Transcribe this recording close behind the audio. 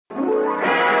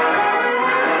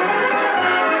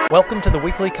Welcome to the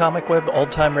weekly Comic Web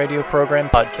Old Time Radio Program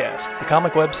podcast. The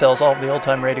Comic Web sells all of the old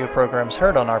time radio programs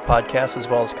heard on our podcast, as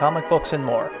well as comic books and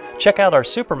more. Check out our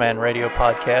Superman radio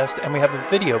podcast, and we have a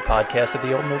video podcast of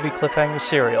the old movie Cliffhanger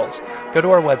serials. Go to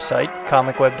our website,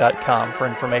 comicweb.com, for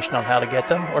information on how to get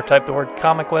them, or type the word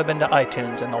Comic Web into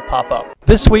iTunes and they'll pop up.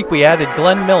 This week we added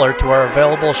Glenn Miller to our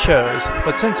available shows,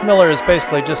 but since Miller is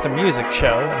basically just a music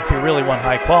show, and if you really want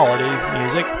high quality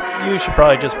music, you should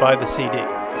probably just buy the CD.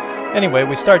 Anyway,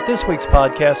 we start this week's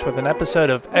podcast with an episode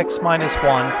of X-1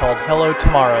 called Hello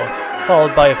Tomorrow,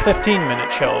 followed by a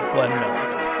 15-minute show of Glenn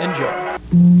Miller. Enjoy.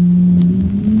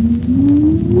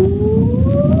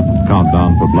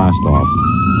 Countdown for blast off.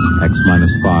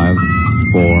 X-5,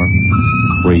 4,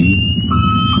 3,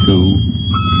 2,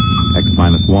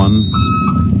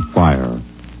 X-1, fire.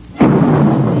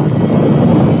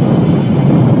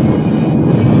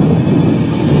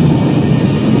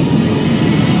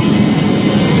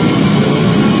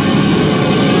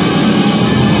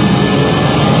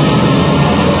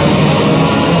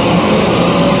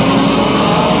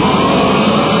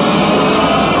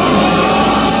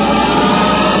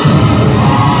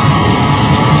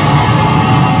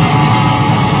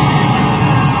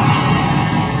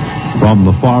 From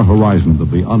the far horizons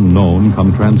of the unknown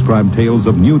come transcribed tales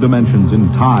of new dimensions in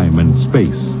time and space.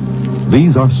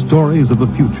 These are stories of the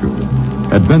future,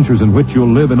 adventures in which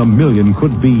you'll live in a million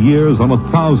could-be years on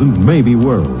 1,000 maybe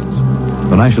worlds.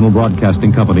 The National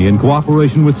Broadcasting Company, in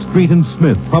cooperation with Street and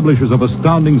Smith, publishers of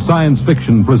astounding science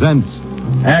fiction, presents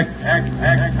X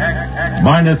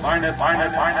minus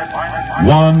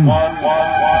 1.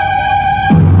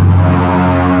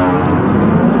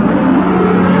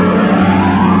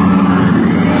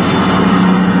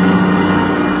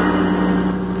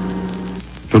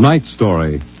 Tonight's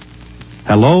story,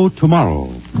 Hello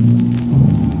Tomorrow.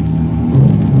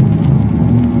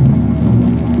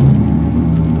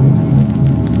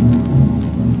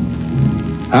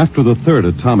 After the third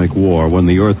atomic war, when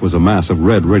the Earth was a mass of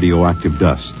red radioactive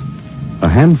dust, a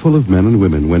handful of men and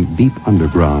women went deep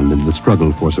underground in the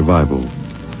struggle for survival.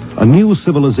 A new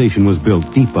civilization was built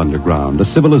deep underground, a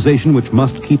civilization which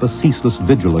must keep a ceaseless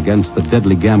vigil against the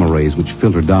deadly gamma rays which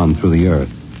filter down through the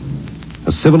Earth.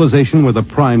 A civilization where the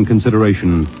prime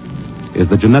consideration is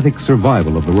the genetic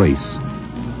survival of the race.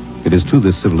 It is to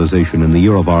this civilization in the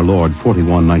year of our Lord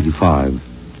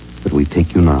 4195 that we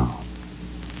take you now.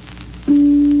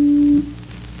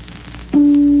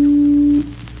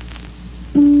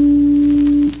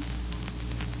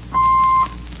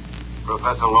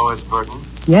 Professor Lois Burton?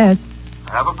 Yes.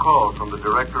 I have a call from the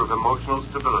Director of Emotional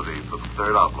Stability for the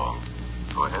Third Outlaw.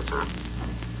 Go ahead, sir.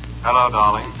 Hello,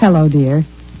 darling. Hello, dear.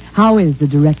 How is the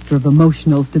Director of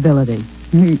Emotional Stability?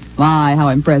 My, how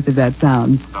impressive that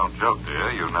sounds. Don't joke,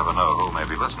 dear. You never know who may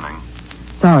be listening.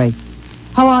 Sorry.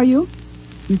 How are you?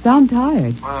 You sound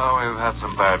tired. Well, we've had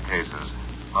some bad cases.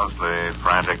 Mostly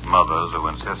frantic mothers who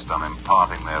insist on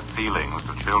imparting their feelings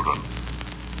to children.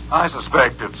 I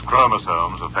suspect it's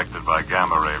chromosomes affected by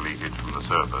gamma ray leakage from the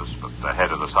surface, but the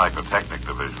head of the psychotechnic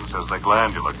division says they're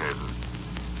glandular cases.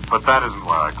 But that isn't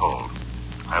why I called.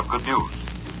 I have good news.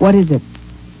 What is it?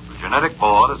 The Genetic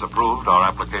Board has approved our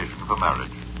application for marriage.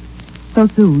 So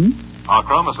soon? Our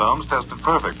chromosomes tested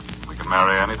perfect. We can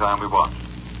marry any time we want.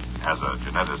 As a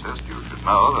geneticist, you should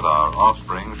know that our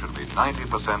offspring should be 90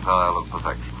 percentile of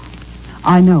perfection.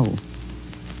 I know.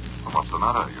 Well, what's the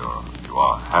matter? You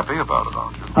are happy about it,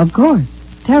 aren't you? Of course.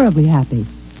 Terribly happy.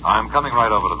 I'm coming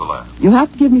right over to the lab. You'll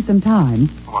have to give me some time.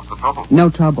 What's the trouble?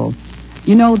 No trouble.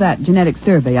 You know that genetic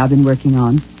survey I've been working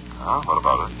on? What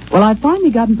about it? Well, I've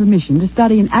finally gotten permission to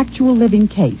study an actual living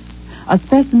case, a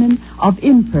specimen of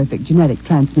imperfect genetic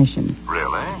transmission.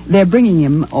 Really? They're bringing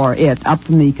him, or it, up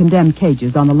from the condemned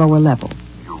cages on the lower level.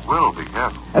 You will be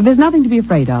careful. There's nothing to be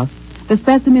afraid of. The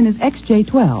specimen is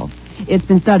XJ12. It's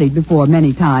been studied before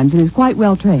many times and is quite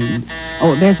well trained.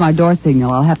 Oh, there's my door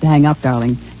signal. I'll have to hang up,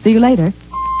 darling. See you later.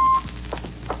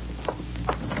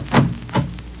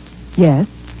 Yes?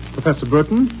 Professor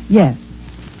Burton? Yes.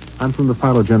 I'm from the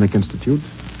Phylogenic Institute.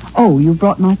 Oh, you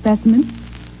brought my specimen?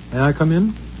 May I come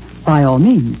in? By all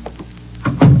means.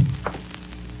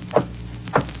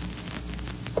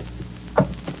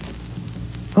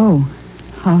 Oh,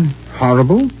 how...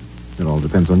 Horrible? It all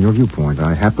depends on your viewpoint.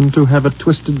 I happen to have a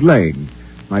twisted leg.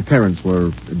 My parents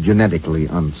were genetically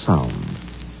unsound.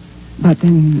 But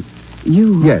then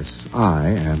you... Yes, I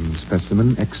am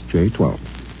specimen XJ12.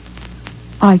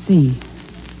 I see.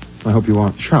 I hope you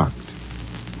aren't shocked.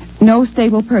 No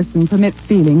stable person permits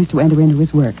feelings to enter into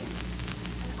his work.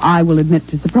 I will admit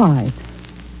to surprise.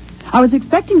 I was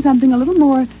expecting something a little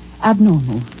more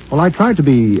abnormal. Well, I try to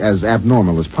be as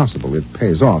abnormal as possible. It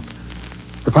pays off.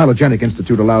 The Phylogenic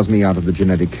Institute allows me out of the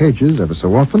genetic cages ever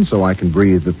so often so I can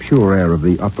breathe the pure air of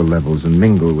the upper levels and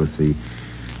mingle with the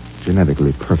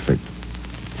genetically perfect.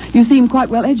 You seem quite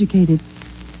well educated.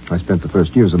 I spent the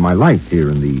first years of my life here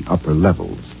in the upper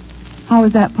levels. How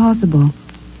is that possible?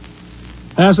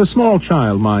 As a small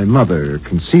child, my mother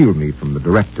concealed me from the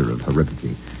director of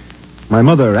heredity. My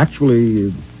mother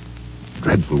actually,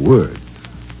 dreadful word,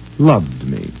 loved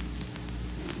me.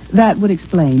 That would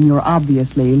explain your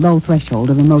obviously low threshold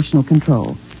of emotional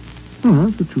control.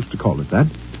 If you choose to call it that.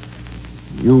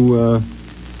 You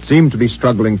seem to be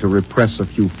struggling to repress a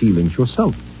few feelings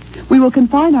yourself. We will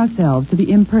confine ourselves to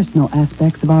the impersonal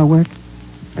aspects of our work.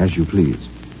 As you please.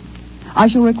 I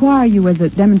shall require you as a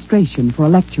demonstration for a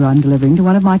lecture I'm delivering to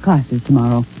one of my classes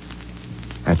tomorrow.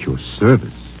 At your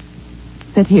service.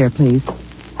 Sit here, please.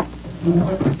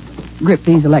 Grip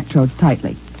these electrodes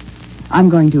tightly. I'm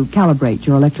going to calibrate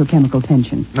your electrochemical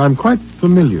tension. I'm quite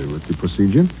familiar with the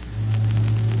procedure.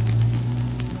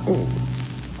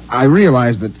 I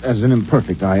realize that as an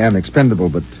imperfect I am expendable,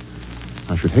 but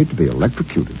I should hate to be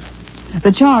electrocuted.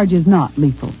 The charge is not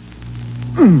lethal.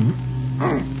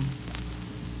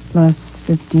 Plus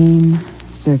 15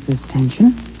 surface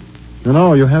tension. You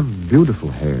know, you have beautiful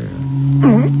hair.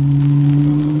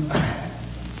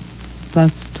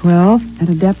 Plus 12 at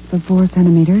a depth of 4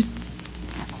 centimeters.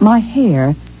 My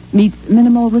hair meets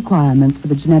minimal requirements for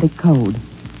the genetic code.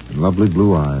 And lovely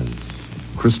blue eyes.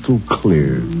 Crystal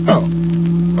clear.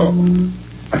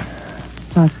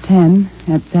 Plus 10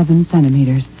 at 7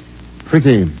 centimeters.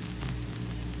 Pretty.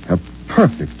 A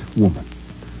perfect woman.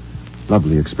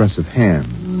 Lovely expressive hands.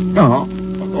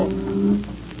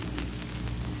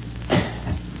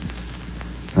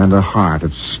 And a heart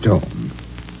of stone.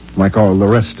 Like all the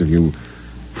rest of you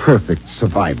perfect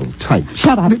survival types.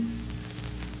 Shut up.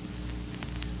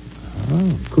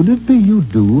 Oh, could it be you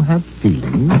do have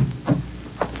feelings?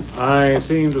 I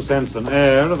seem to sense an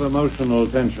air of emotional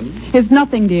tension. It's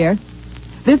nothing, dear.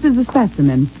 This is the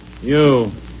specimen.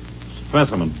 You,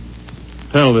 specimen.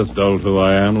 Tell this dolt who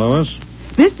I am, Lois.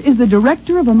 This is the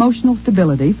Director of Emotional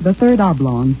Stability for the Third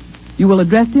Oblong. You will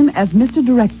address him as Mr.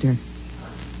 Director.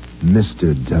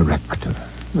 Mr. Director.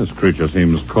 This creature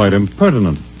seems quite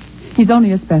impertinent. He's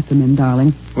only a specimen,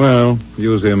 darling. Well,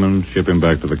 use him and ship him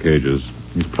back to the cages.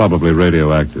 He's probably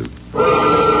radioactive.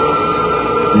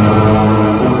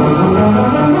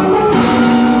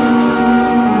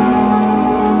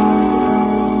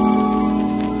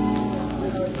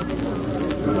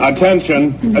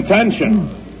 Attention, attention.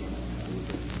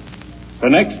 The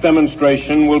next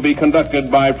demonstration will be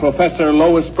conducted by Professor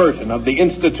Lois Burton of the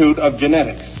Institute of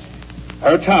Genetics.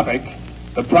 Her topic,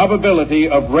 the probability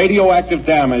of radioactive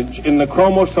damage in the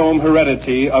chromosome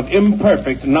heredity of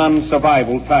imperfect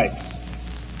non-survival types.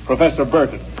 Professor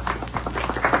Burton.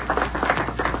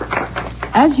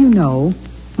 As you know,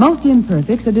 most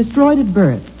imperfects are destroyed at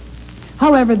birth.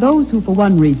 However, those who for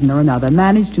one reason or another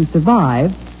manage to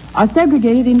survive are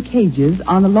segregated in cages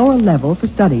on the lower level for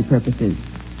study purposes.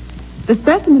 The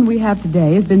specimen we have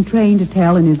today has been trained to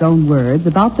tell in his own words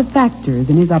about the factors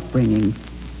in his upbringing.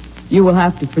 You will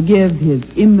have to forgive his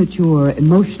immature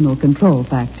emotional control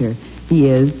factor. He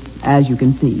is, as you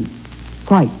can see,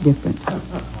 quite different.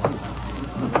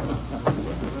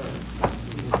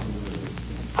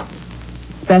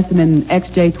 Specimen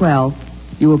XJ12.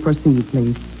 You will proceed,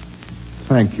 please.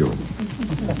 Thank you.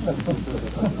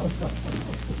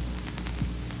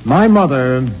 My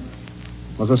mother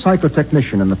was a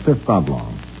psychotechnician in the Fifth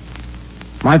Oblong.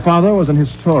 My father was an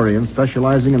historian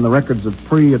specializing in the records of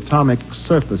pre-atomic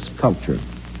surface culture.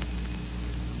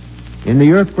 In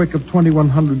the earthquake of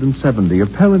 2170,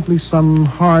 apparently some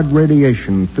hard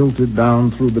radiation filtered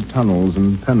down through the tunnels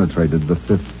and penetrated the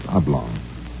Fifth Oblong.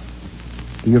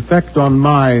 The effect on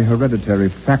my hereditary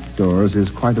factors is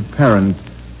quite apparent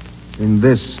in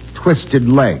this twisted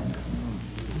leg.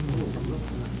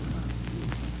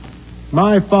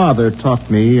 My father taught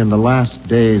me in the last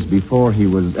days before he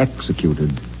was executed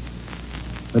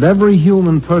that every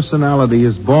human personality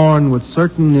is born with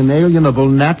certain inalienable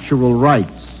natural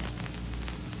rights.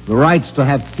 The rights to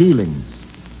have feelings,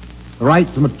 the right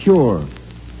to mature,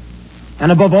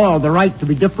 and above all, the right to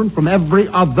be different from every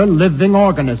other living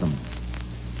organism.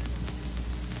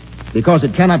 Because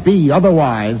it cannot be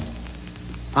otherwise,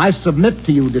 I submit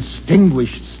to you,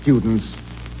 distinguished students,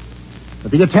 that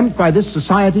the attempt by this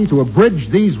society to abridge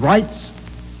these rights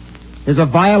is a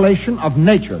violation of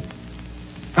nature.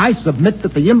 I submit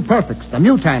that the imperfects, the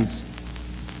mutants,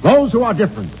 those who are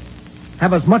different,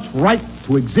 have as much right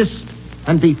to exist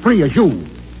and be free as you.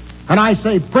 And I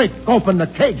say, break open the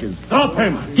cages. Stop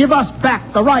him! Give us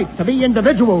back the right to be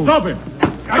individuals. Stop him!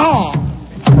 Oh!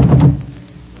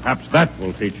 Perhaps that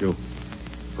will teach you.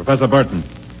 Professor Burton,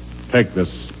 take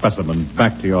this specimen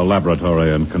back to your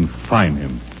laboratory and confine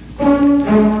him.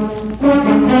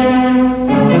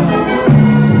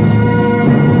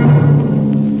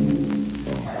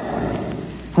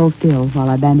 Hold still while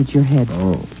I bandage your head.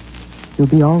 Oh. You'll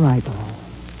be all right.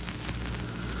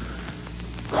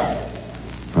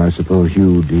 I suppose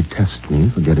you detest me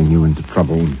for getting you into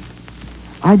trouble.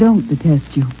 I don't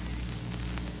detest you.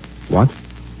 What?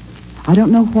 I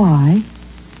don't know why,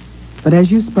 but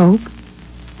as you spoke,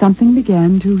 something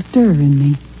began to stir in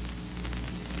me.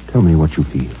 Tell me what you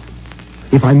feel.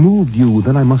 If I moved you,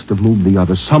 then I must have moved the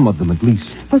others, some of them at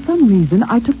least. For some reason,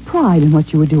 I took pride in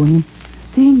what you were doing,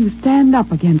 seeing you stand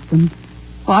up against them.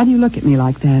 Why do you look at me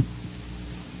like that?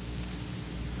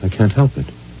 I can't help it.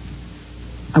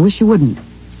 I wish you wouldn't.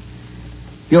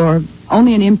 You're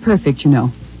only an imperfect, you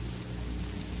know.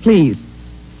 Please.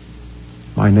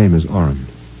 My name is Oren.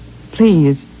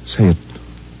 Please. Say it.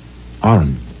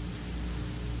 Oren.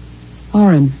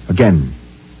 Oren. Again.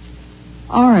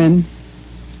 Oren.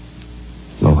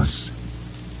 Lois.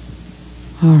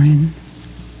 Oren.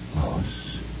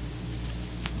 Lois.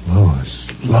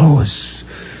 Lois. Lois.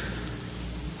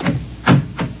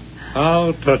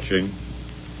 How touching.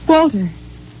 Walter.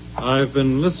 I've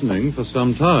been listening for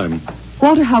some time.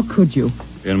 Walter, how could you?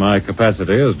 In my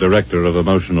capacity as Director of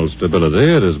Emotional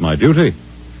Stability, it is my duty.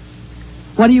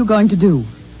 What are you going to do?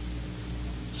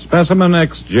 Specimen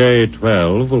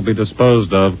XJ12 will be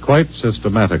disposed of quite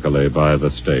systematically by the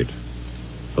state.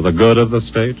 For the good of the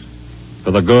state,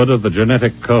 for the good of the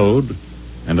genetic code,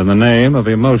 and in the name of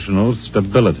emotional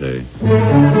stability.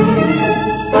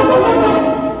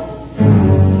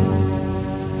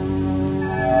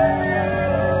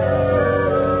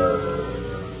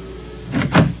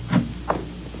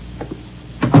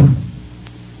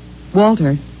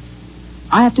 Walter,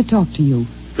 I have to talk to you.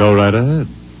 Go right ahead.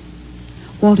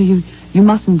 Walter, you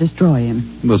mustn't destroy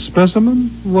him. The specimen?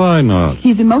 Why not?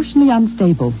 He's emotionally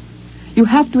unstable. You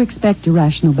have to expect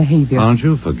irrational behavior. Aren't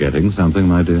you forgetting something,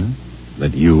 my dear?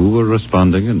 That you were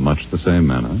responding in much the same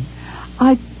manner?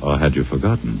 Or had you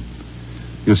forgotten?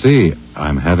 You see,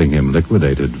 I'm having him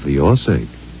liquidated for your sake.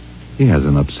 He has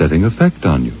an upsetting effect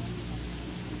on you.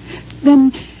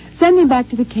 Then send him back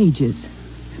to the cages.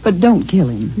 But don't kill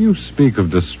him. You speak of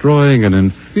destroying an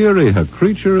inferior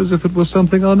creature as if it was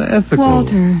something unethical.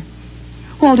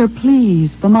 Walter,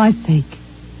 please, for my sake.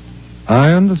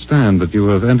 I understand that you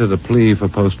have entered a plea for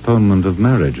postponement of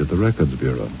marriage at the Records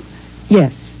Bureau.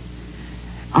 Yes.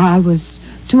 I was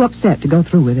too upset to go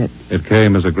through with it. It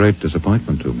came as a great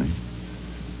disappointment to me.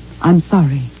 I'm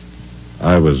sorry.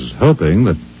 I was hoping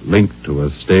that, linked to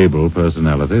a stable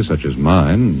personality such as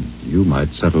mine, you might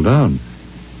settle down.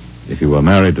 If you were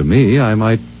married to me, I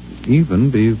might even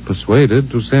be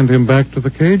persuaded to send him back to the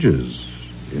cages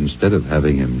instead of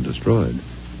having him destroyed.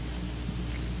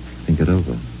 Think it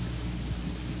over.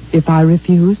 If I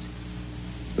refuse?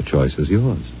 The choice is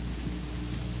yours.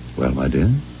 Well, my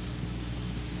dear?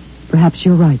 Perhaps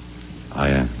you're right. I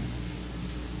am.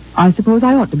 I suppose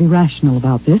I ought to be rational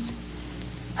about this.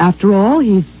 After all,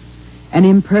 he's an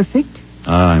imperfect.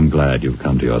 I'm glad you've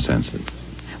come to your senses.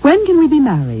 When can we be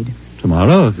married?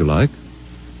 Tomorrow, if you like.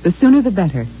 The sooner the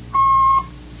better.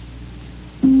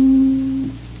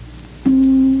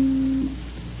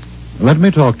 Let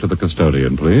me talk to the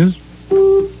custodian, please.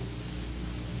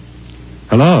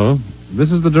 Hello.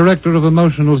 This is the Director of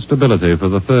Emotional Stability for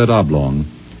the 3rd Oblong.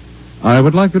 I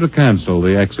would like you to cancel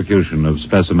the execution of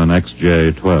specimen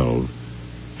XJ12.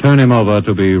 Turn him over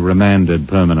to be remanded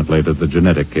permanently to the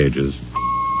genetic cages.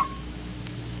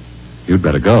 You'd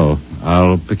better go.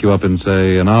 I'll pick you up in,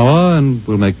 say, an hour, and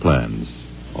we'll make plans.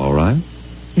 All right?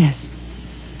 Yes.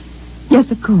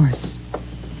 Yes, of course.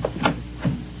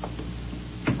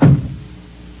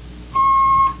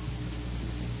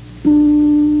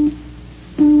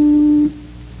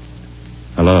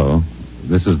 Hello.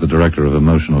 This is the Director of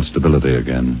Emotional Stability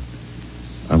again.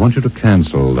 I want you to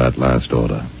cancel that last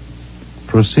order.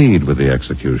 Proceed with the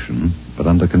execution, but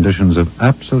under conditions of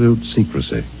absolute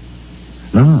secrecy.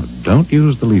 No, don't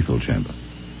use the lethal chamber.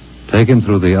 Take him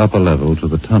through the upper level to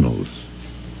the tunnels.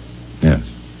 Yes.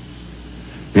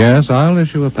 Yes, I'll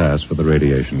issue a pass for the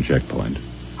radiation checkpoint.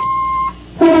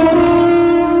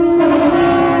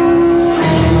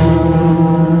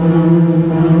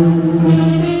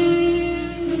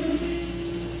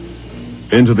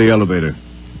 Into the elevator.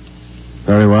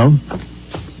 Very well.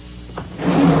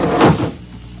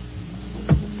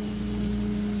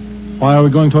 Why are we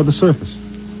going toward the surface?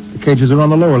 The cages are on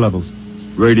the lower levels.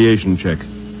 Radiation check.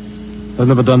 I've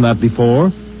never done that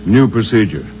before. New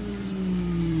procedure.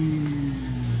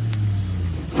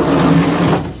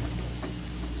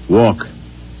 Walk.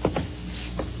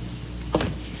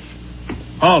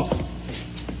 Halt!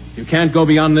 You can't go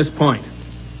beyond this point.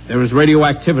 There is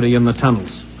radioactivity in the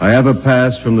tunnels. I have a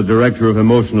pass from the Director of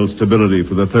Emotional Stability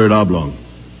for the Third Oblong.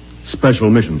 Special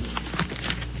mission.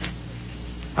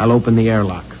 I'll open the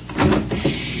airlock.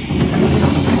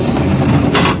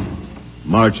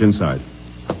 March inside.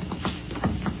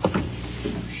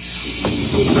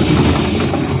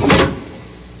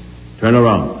 Turn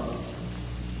around.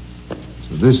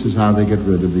 So this is how they get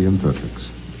rid of the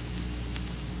imperfects.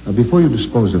 Now, before you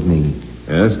dispose of me...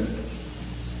 Yes?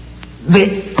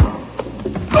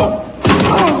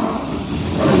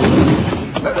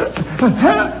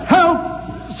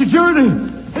 Help!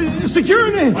 Security!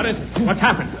 Security! What is it? What's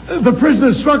happened? The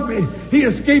prisoner struck me. He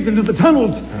escaped into the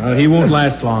tunnels. He won't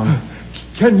last long.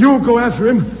 Can you go after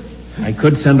him? I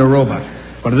could send a robot,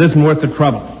 but it isn't worth the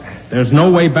trouble. There's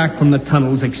no way back from the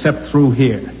tunnels except through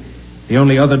here. The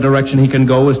only other direction he can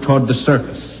go is toward the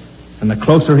surface. And the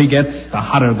closer he gets, the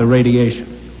hotter the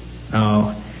radiation.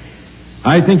 Now,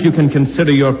 I think you can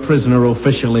consider your prisoner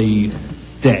officially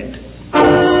dead.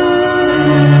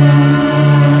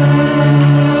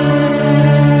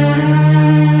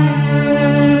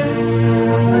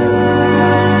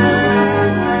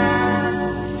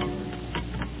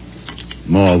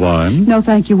 More wine? No,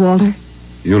 thank you, Walter.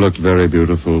 You look very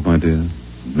beautiful, my dear.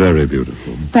 Very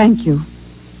beautiful. Thank you.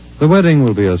 The wedding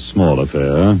will be a small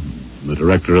affair. The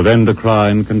director of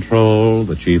endocrine control,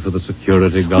 the chief of the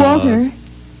security guard. Walter,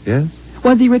 Yes?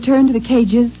 was he returned to the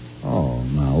cages? Oh,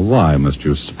 now, why must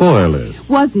you spoil it?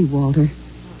 Was he, Walter?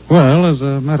 Well, as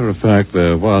a matter of fact,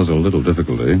 there was a little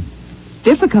difficulty.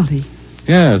 Difficulty?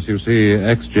 Yes, you see,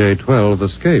 XJ-12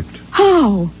 escaped.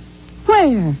 How?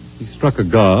 Where? He struck a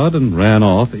guard and ran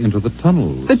off into the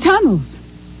tunnels. The tunnels.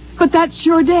 But that's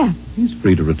sure death. He's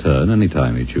free to return any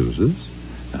time he chooses.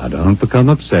 Now, don't become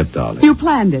upset, darling. You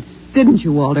planned it, didn't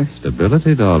you, Walter?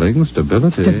 Stability, darling,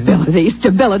 stability.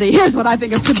 Stability. Here's what I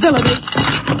think of stability.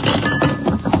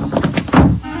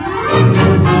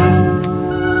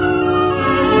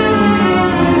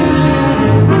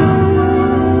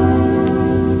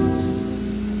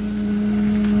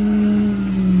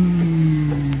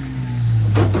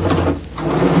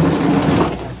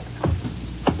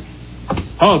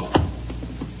 Halt!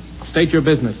 State your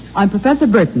business. I'm Professor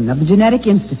Burton of the Genetic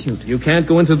Institute. You can't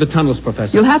go into the tunnels,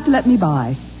 Professor. You'll have to let me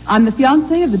by. I'm the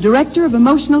fiancée of the Director of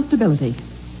Emotional Stability.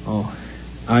 Oh,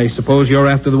 I suppose you're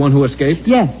after the one who escaped?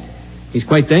 Yes, He's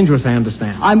quite dangerous, I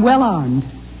understand. I'm well armed.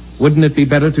 Wouldn't it be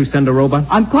better to send a robot?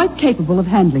 I'm quite capable of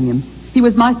handling him. He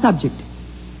was my subject.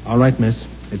 All right, miss.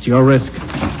 It's your risk.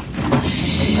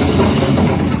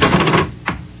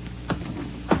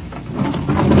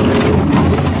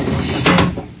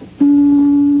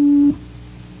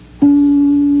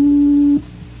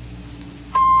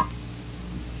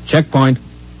 Checkpoint.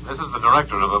 This is the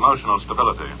Director of Emotional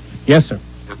Stability. Yes, sir.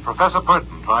 If Professor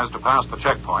Burton tries to pass the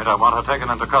checkpoint, I want her taken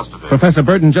into custody. Professor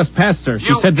Burton just passed, sir. She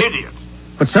You said that... idiot!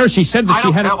 But, sir, she said that I she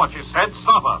don't had... care what she said.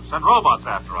 Stop her. Send robots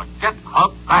after her. Get her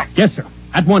back. Yes, sir.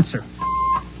 At once, sir.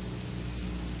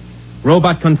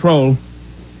 Robot control.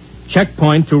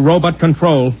 Checkpoint to robot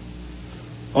control.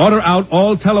 Order out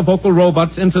all televocal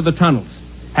robots into the tunnels.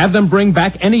 Have them bring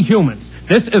back any humans.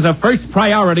 This is a first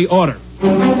priority order.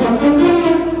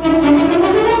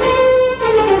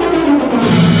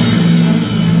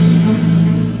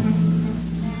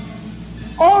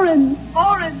 Oren!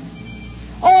 Oren!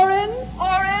 Oren!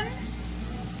 Oren!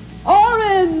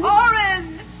 Oren!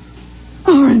 Oren!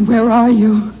 Oren, where are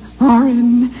you?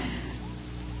 Oren!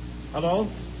 Hello?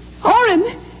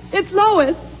 Oren! It's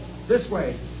Lois! This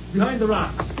way. Behind the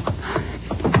rock.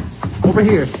 Over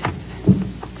here.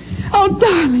 Oh,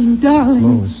 darling,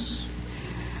 darling. Lois.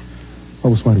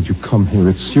 Lois, why did you come here?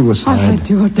 It's suicide. I had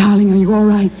to. Oh, darling, are you all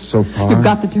right? So far. You've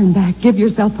got to turn back. Give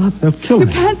yourself up. They'll kill You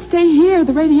me. can't stay here.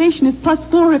 The radiation is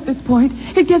 +4 at this point.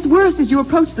 It gets worse as you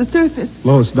approach the surface.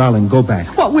 Lois, darling, go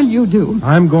back. What will you do?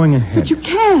 I'm going ahead. But you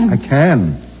can't. I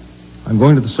can. I'm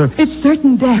going to the surface. It's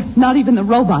certain death. Not even the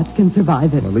robots can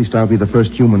survive it. Well, at least I'll be the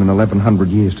first human in 1,100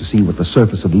 years to see what the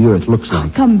surface of the Earth looks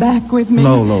like. Come back with me.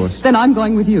 No, Lois. Then I'm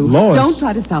going with you. Lois. Don't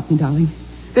try to stop me, darling.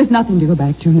 There's nothing to go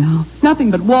back to now. Nothing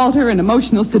but Walter and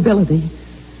emotional stability.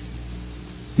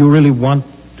 You really want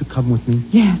to come with me?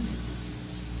 Yes.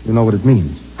 You know what it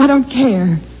means. I don't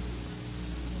care.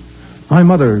 My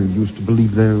mother used to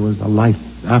believe there was a life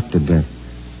after death.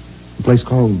 A place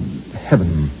called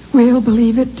heaven. We'll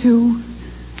believe it, too.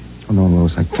 Oh, no,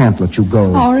 Lois, I can't let you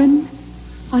go. Oren,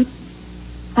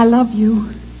 I love you.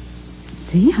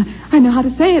 See, I know how to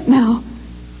say it now.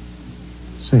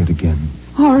 Say it again.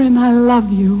 Oren, I love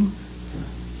you.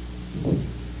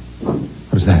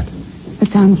 What is that? It's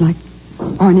sounds like...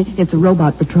 Arnie, it's a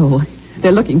robot patrol.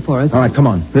 They're looking for us. All right, come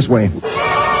on. This way.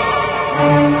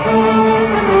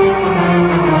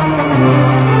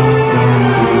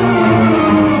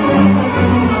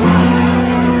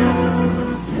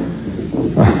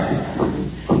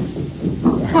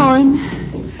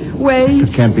 Oren, wait.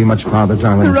 It can't be much farther,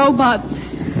 darling. The robots.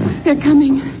 They're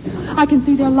coming. I can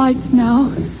see their lights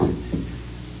now.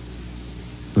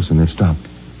 Listen, they've stopped.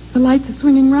 The lights are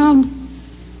swinging round.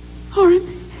 Oren,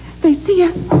 they see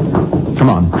us. Come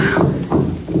on.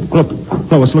 Look,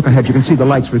 Lois, look ahead. You can see the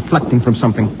lights reflecting from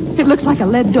something. It looks like a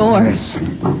lead door. Yes.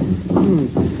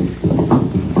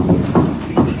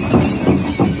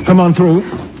 Come on through.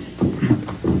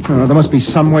 There must be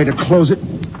some way to close it.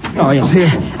 Oh, yes, here.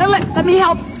 Let me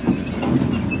help.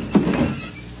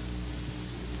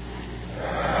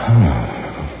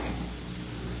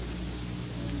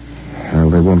 Well,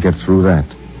 they won't get through that.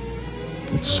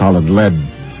 It's solid lead.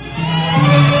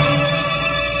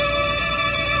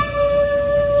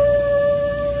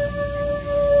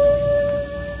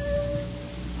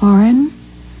 Oren,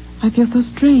 I feel so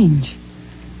strange.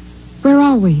 Where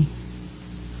are we?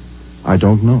 I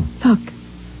don't know. Look,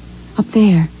 up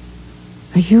there.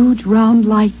 A huge round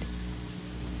light.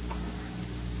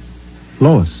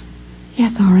 Lois.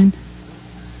 Yes, Oren.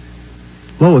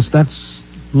 Lois, that's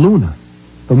Luna.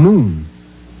 The moon.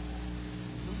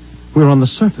 We're on the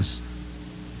surface.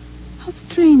 How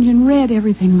strange and red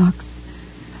everything looks.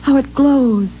 How it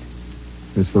glows.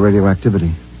 It's the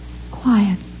radioactivity.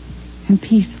 Quiet and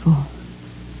peaceful.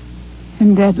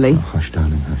 And deadly. Oh, hush,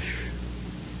 darling, hush.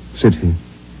 Sit here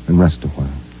and rest a while.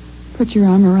 Put your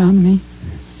arm around me.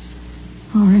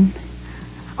 Oren,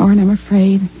 I'm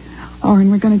afraid.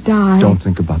 Oren, we're going to die. Don't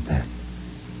think about that.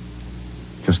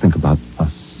 Just think about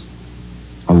us.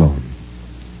 Alone.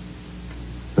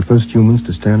 The first humans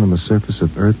to stand on the surface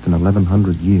of Earth in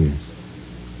 1,100 years.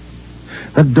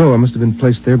 That door must have been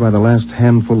placed there by the last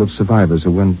handful of survivors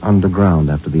who went underground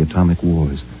after the atomic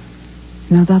wars.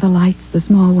 And those other lights, the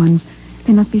small ones,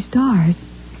 they must be stars.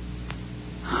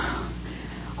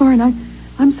 Oren,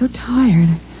 I'm so tired.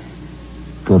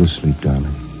 Go to sleep,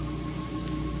 darling.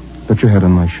 Put your head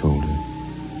on my shoulder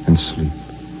and sleep.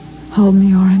 Hold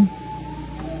me, Oren.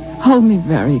 Hold me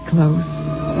very close.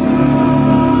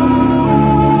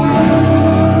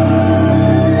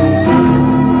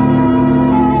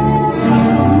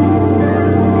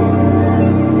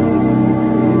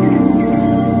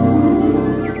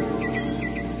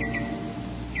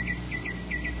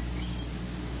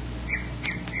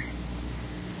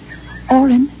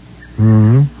 Oren.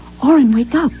 Hmm? Oren,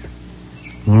 wake up.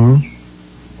 Hmm?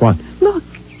 What? Look,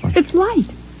 it's light.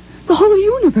 The whole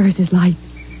universe is light.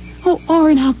 Oh,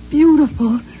 Oren, how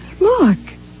beautiful. Look.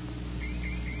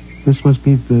 This must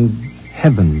be the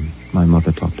heaven my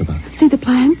mother talked about. See the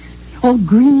plants? All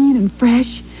green and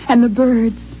fresh. And the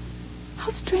birds.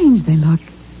 How strange they look.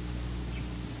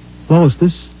 Lois,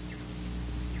 this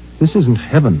isn't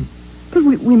heaven. But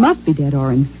we must be dead,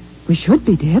 Oren. We should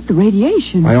be dead. The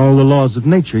radiation. By all the laws of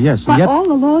nature, yes. By and yet... all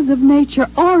the laws of nature,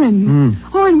 Oren.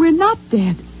 Oren, we're not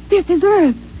dead. This is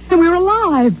Earth. And we're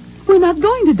alive. We're not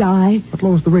going to die. But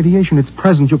Lois, the radiation, it's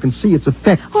present. You can see its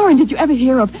effect. Oren, did you ever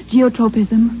hear of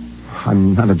geotropism?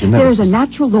 I'm not a geneticist. There is a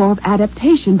natural law of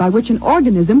adaptation by which an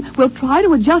organism will try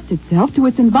to adjust itself to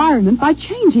its environment by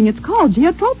changing. It's called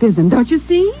geotropism, don't you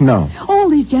see? No. All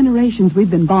these generations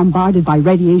we've been bombarded by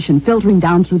radiation filtering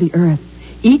down through the Earth.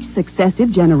 Each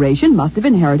successive generation must have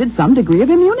inherited some degree of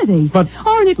immunity. But...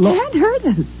 Oren, it can't hurt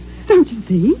us. Don't you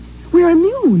see? We're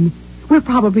immune. We're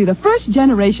probably the first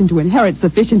generation to inherit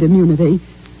sufficient immunity.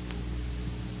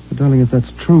 But, darling, if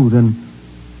that's true, then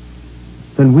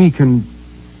we can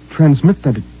transmit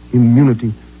that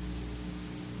immunity.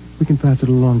 We can pass it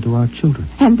along to our children.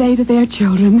 And they to their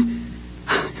children.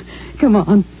 Come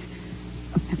on.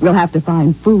 We'll have to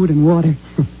find food and water.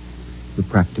 The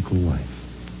practical wife.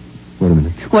 Wait a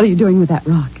minute. What are you doing with that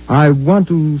rock? I want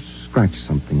to scratch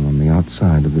something on the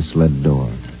outside of this lead door.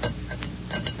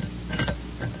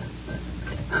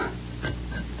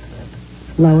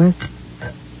 Lois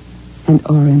and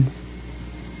Oren.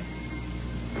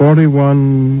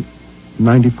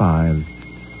 4195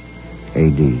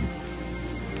 A.D.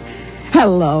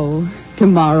 Hello,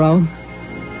 tomorrow.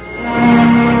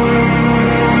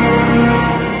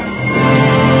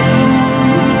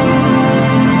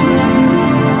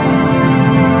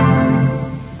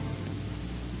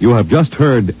 You have just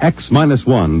heard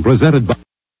X-1 presented by...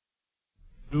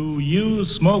 Do you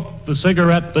smoke the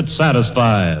cigarette that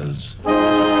satisfies?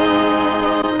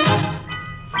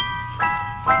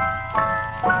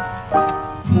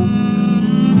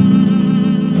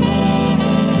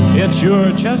 It's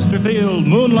your Chesterfield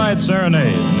Moonlight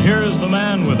Serenade. And here's the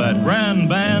man with that grand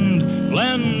band,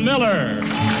 Glenn Miller.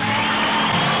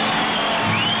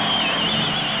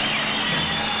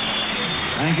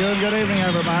 Thank you, and good evening,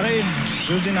 everybody. It's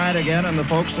Tuesday night again, and the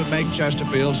folks that make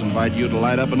Chesterfields invite you to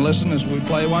light up and listen as we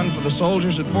play one for the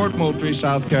soldiers at Fort Moultrie,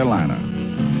 South Carolina.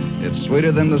 It's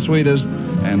Sweeter Than the Sweetest,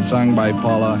 and sung by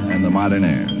Paula and the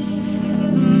Martinaires.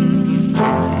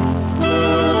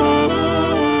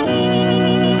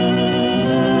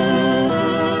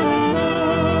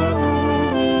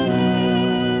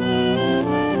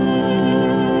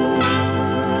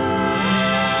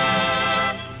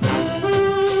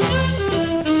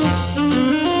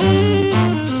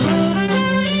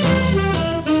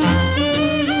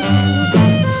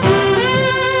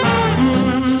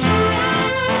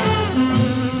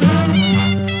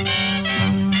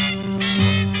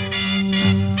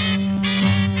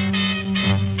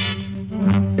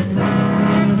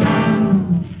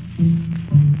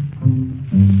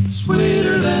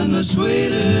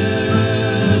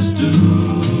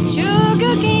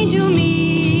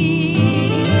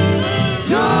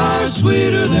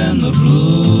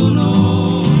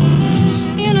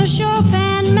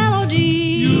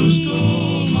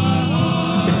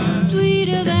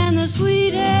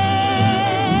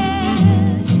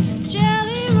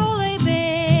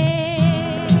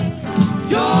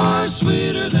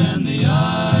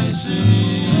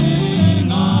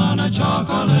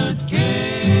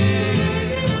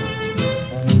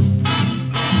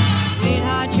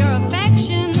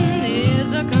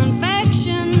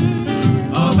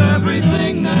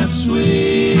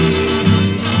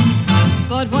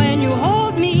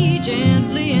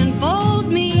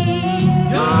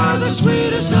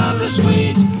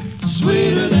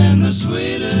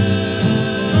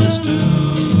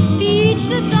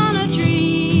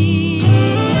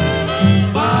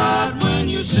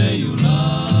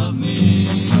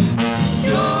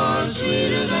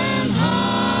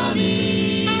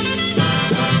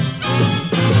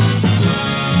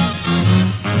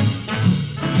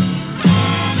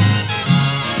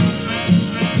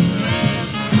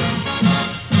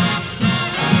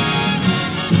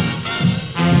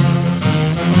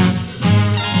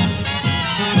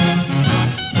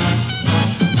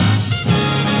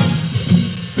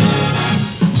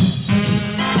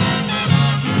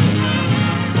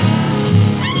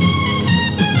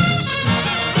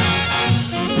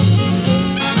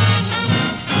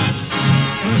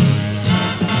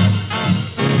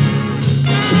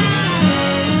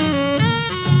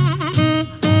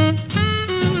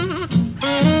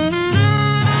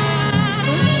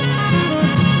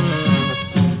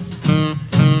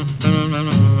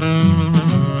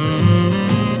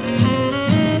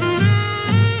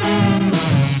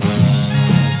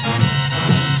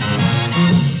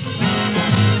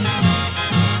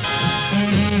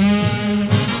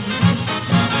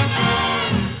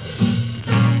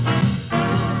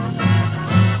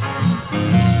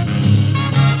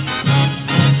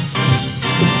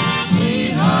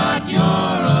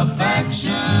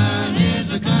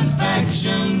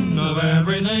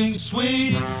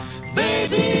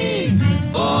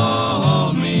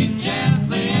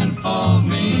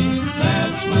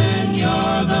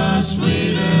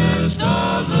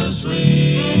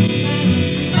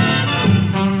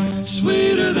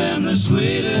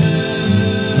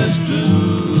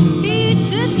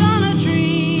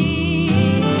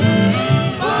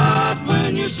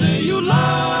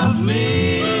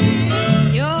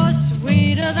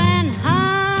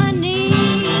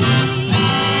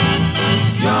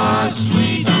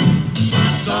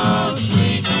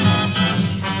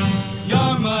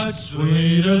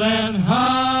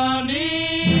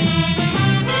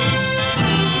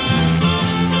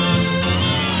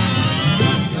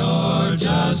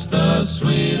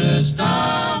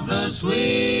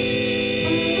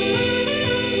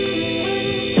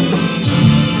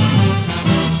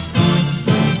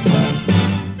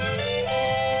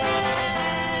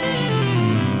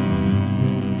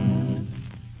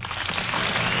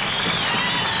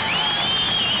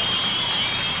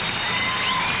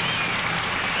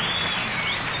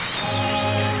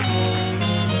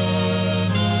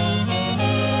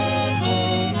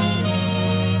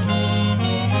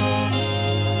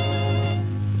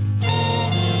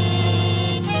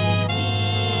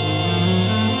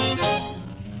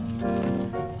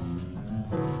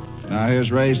 Here's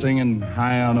Ray singing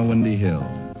High on a Windy Hill.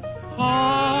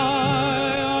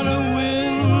 High on a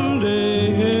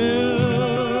windy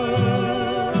hill,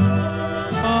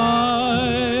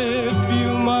 I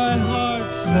feel my heart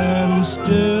stand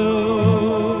still.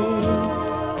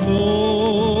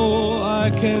 Oh,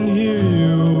 I can hear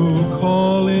you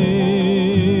calling.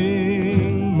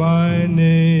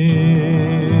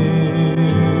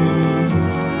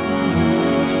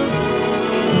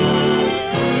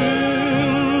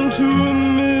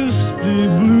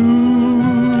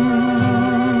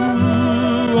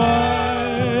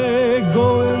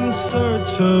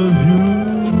 thoughts of you.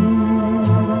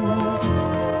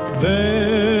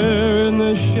 There in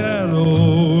the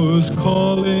shadows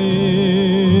calling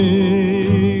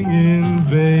in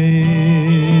vain.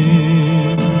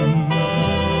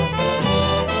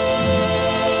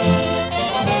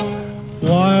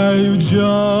 Why are you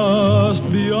just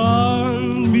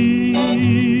beyond me?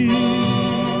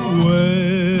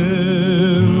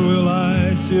 When will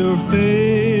I see your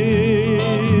face?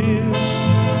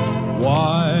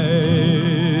 Why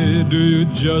do you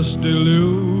just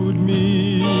elude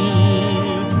me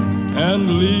and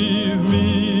leave me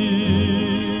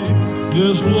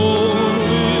this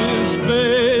lonely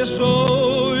space,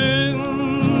 oh,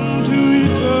 into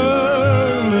eternity?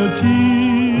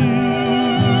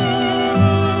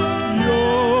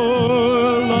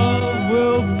 Your love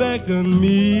will beckon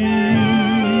me.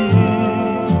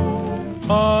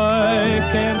 I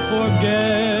can't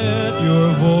forget your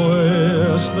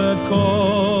voice that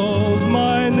calls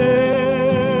my name.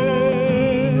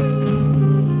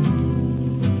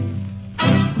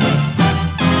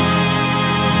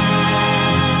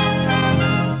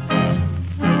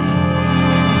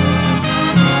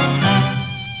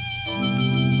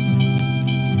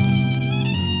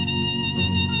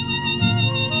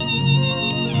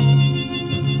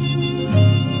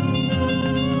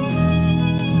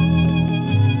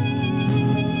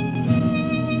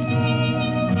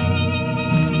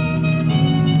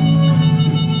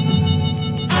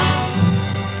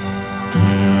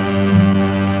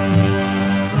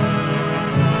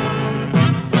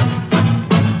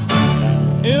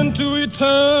 Into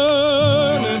eternity,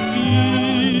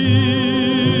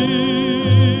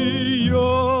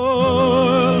 your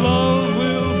love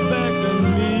will beckon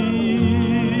me.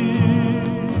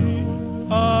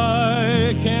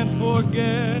 I can't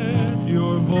forget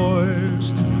your voice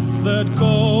that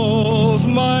calls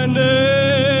my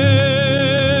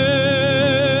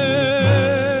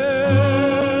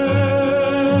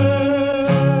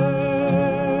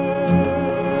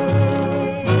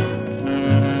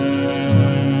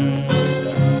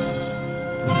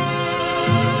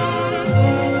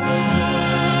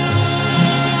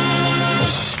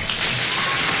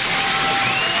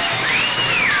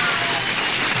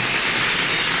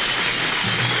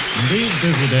In these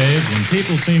busy days, when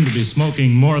people seem to be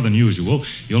smoking more than usual,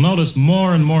 you'll notice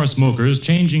more and more smokers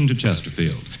changing to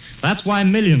Chesterfield. That's why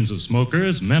millions of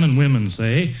smokers, men and women,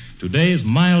 say today's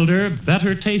milder,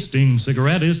 better-tasting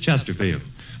cigarette is Chesterfield,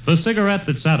 the cigarette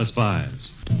that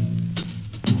satisfies.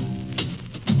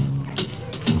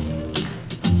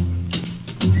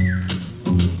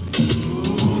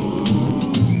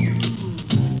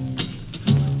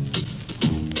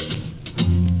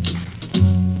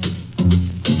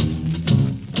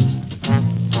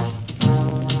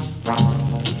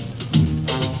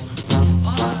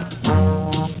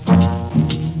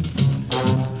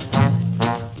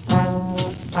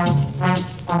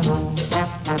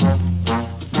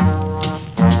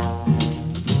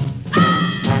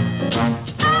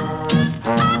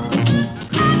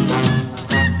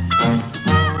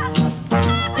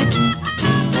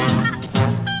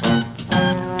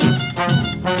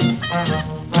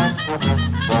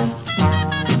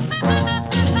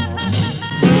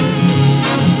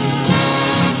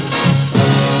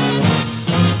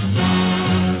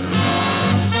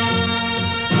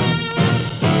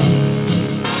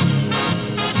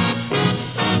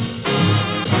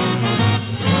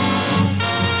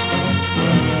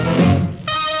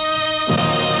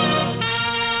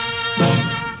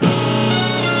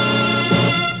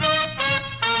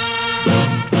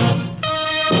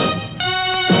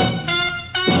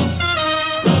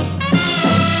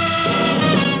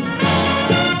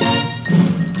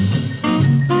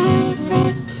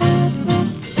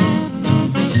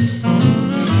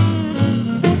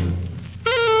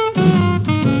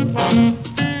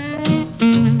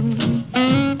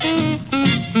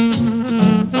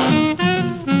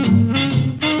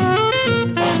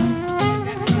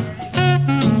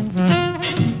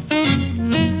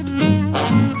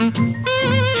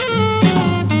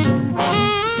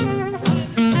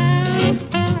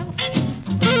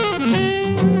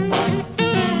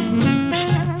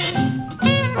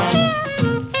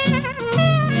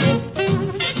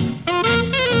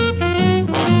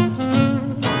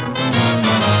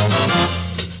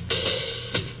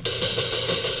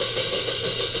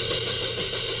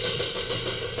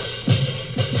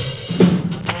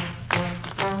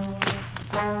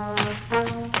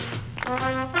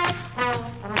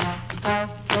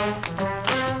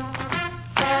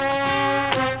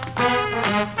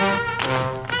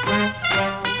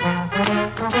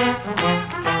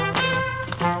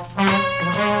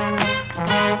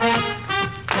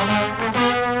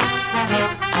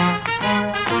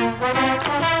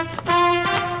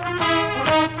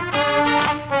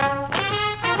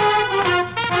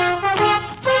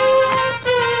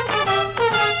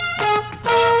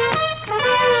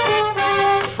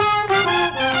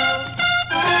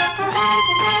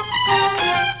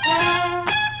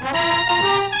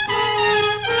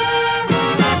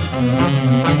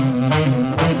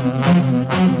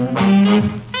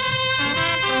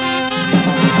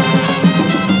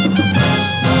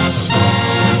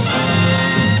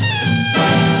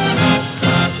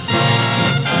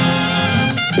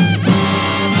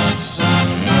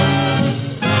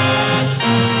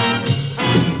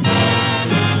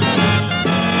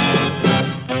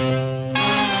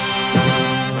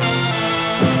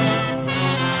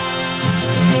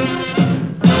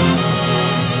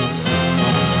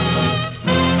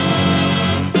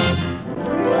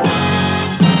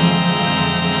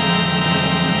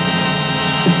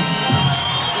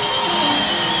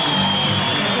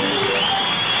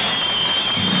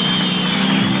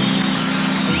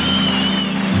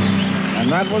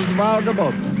 that was the Volga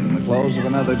Boatman in the close of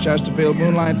another Chesterfield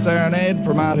Moonlight Serenade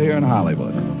from out here in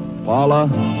Hollywood. Paula,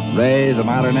 Ray, the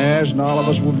Modernaires, and all of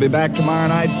us will be back tomorrow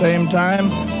night, same time,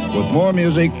 with more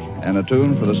music and a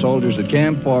tune for the soldiers at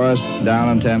Camp Forest down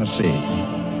in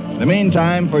Tennessee. In the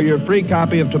meantime, for your free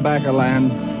copy of Tobacco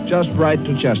Land, just write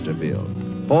to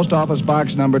Chesterfield. Post Office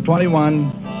Box number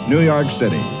 21, New York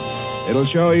City. It'll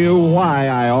show you why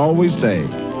I always say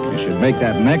you should make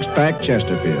that next pack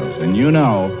Chesterfields. And you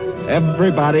know,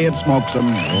 everybody that smokes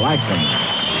them likes them.